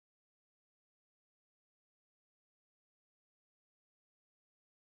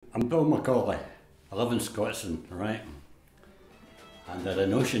I'm Bill Macaulay. I live in Scotland, right? And I had a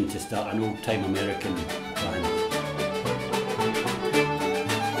notion to start an old-time American band.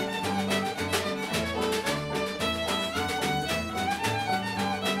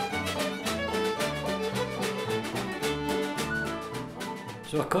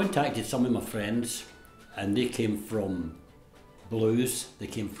 So I contacted some of my friends, and they came from blues, they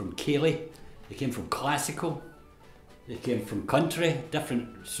came from Cayley, they came from classical, they came from country,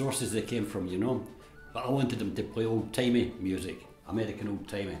 different sources they came from, you know. But I wanted them to play old-timey music, American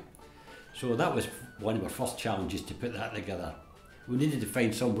old-timey. So that was one of our first challenges, to put that together. We needed to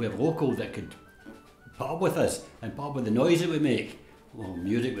find somewhere local that could put up with us and put up with the noise that we make, well,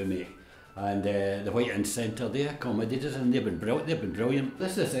 music we make. And the Whiteinch Centre, they accommodated us, and they've been brilliant.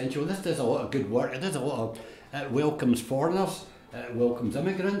 This is essential. This does a lot of good work. It does a lot of, it welcomes foreigners, it welcomes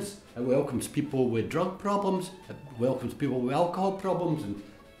immigrants, it welcomes people with drug problems, it welcomes people with alcohol problems and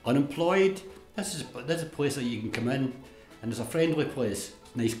unemployed. This is a place that you can come in, and it's a friendly place,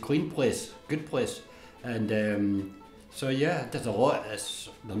 nice clean place, good place. And so yeah, it does a lot. There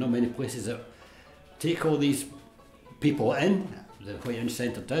are not many places that take all these people in. The Whiteinch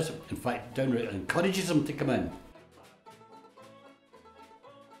Centre does. In fact, downright encourages them to come in.